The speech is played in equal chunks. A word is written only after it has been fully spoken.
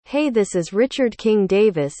Hey, this is Richard King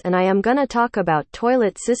Davis and I am gonna talk about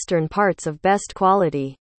toilet cistern parts of best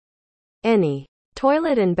quality. Any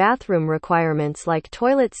toilet and bathroom requirements like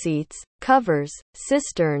toilet seats, covers,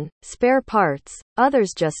 cistern, spare parts,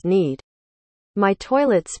 others just need my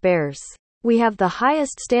toilet spares. We have the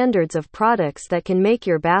highest standards of products that can make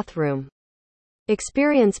your bathroom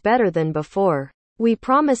experience better than before. We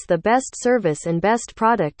promise the best service and best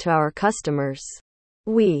product to our customers.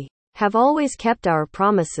 We have always kept our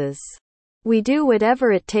promises. We do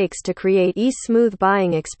whatever it takes to create a smooth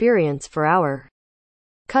buying experience for our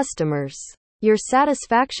customers. Your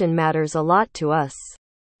satisfaction matters a lot to us.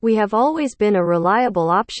 We have always been a reliable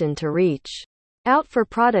option to reach out for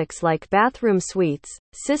products like bathroom suites,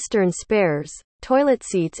 cistern spares, toilet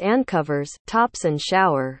seats and covers, tops and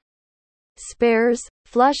shower spares,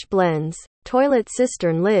 flush blends, toilet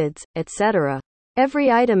cistern lids, etc.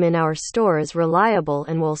 Every item in our store is reliable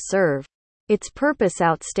and will serve its purpose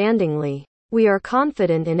outstandingly. We are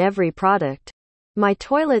confident in every product. My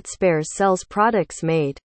Toilet Spares sells products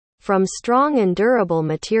made from strong and durable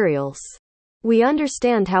materials. We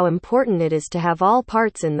understand how important it is to have all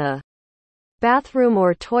parts in the bathroom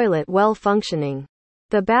or toilet well functioning.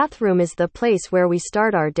 The bathroom is the place where we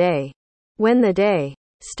start our day. When the day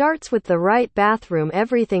starts with the right bathroom,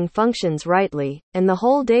 everything functions rightly, and the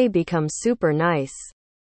whole day becomes super nice.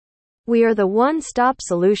 We are the one-stop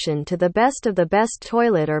solution to the best of the best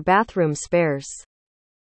toilet or bathroom spares.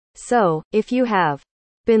 So, if you have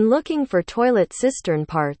been looking for toilet cistern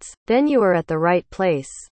parts, then you are at the right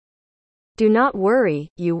place. Do not worry,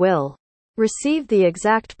 you will receive the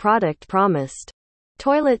exact product promised.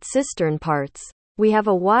 Toilet cistern parts. We have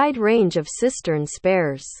a wide range of cistern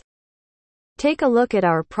spares. Take a look at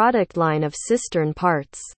our product line of cistern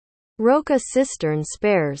parts. Roca Cistern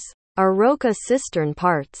Spares. Our Roca cistern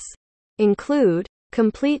parts include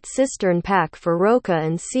complete cistern pack for Roca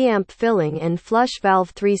and C-amp filling and flush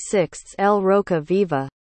valve 3/6L Roca Viva.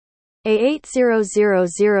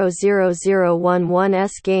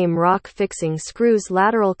 A8000011S Game Rock Fixing Screws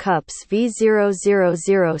Lateral Cups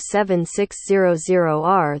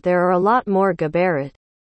V0007600R. There are a lot more Gabarret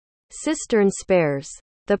cistern spares.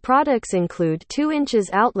 The products include 2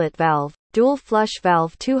 inches outlet valve, dual flush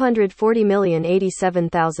valve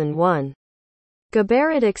 240,087,001.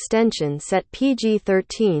 Gabarret extension set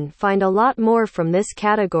PG-13. Find a lot more from this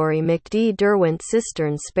category. McD Derwent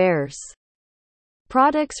cistern spares.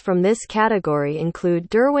 Products from this category include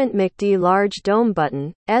Derwent McD Large Dome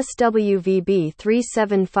Button, SWVB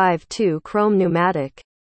 3752 Chrome Pneumatic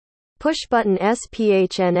Push Button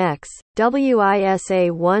SPHNX, WISA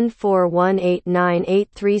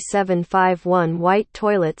 141898375 White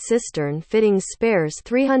Toilet Cistern Fittings Spares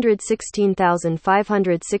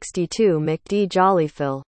 316562 McD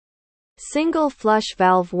Jollyfill Single Flush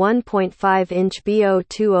Valve 1.5-inch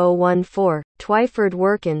BO2014, Twyford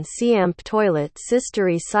Workin C-amp Toilet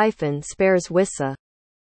Cistery Siphon Spares WISA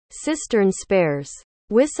Cistern Spares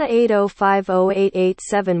WISA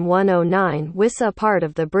 80508871009 WISA part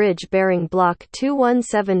of the bridge bearing block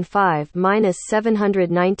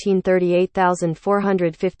 2175-719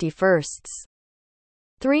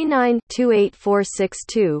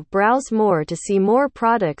 3928462 Browse more to see more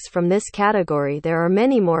products from this category. There are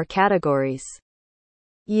many more categories.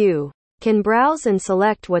 You can browse and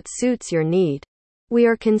select what suits your need. We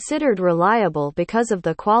are considered reliable because of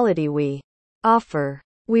the quality we offer.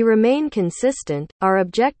 We remain consistent. Our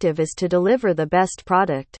objective is to deliver the best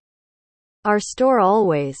product. Our store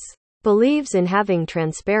always believes in having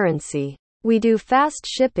transparency. We do fast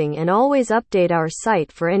shipping and always update our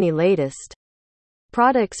site for any latest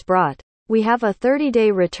products brought. We have a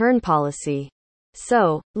 30-day return policy.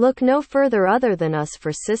 So, look no further other than us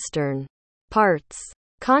for cistern parts.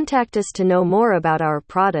 Contact us to know more about our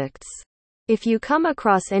products. If you come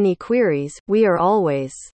across any queries, we are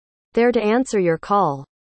always there to answer your call.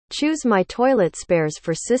 Choose My Toilet Spares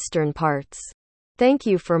for cistern parts. Thank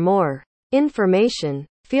you. For more information,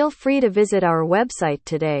 feel free to visit our website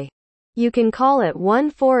today. You can call at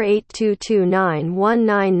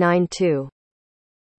 14822291992.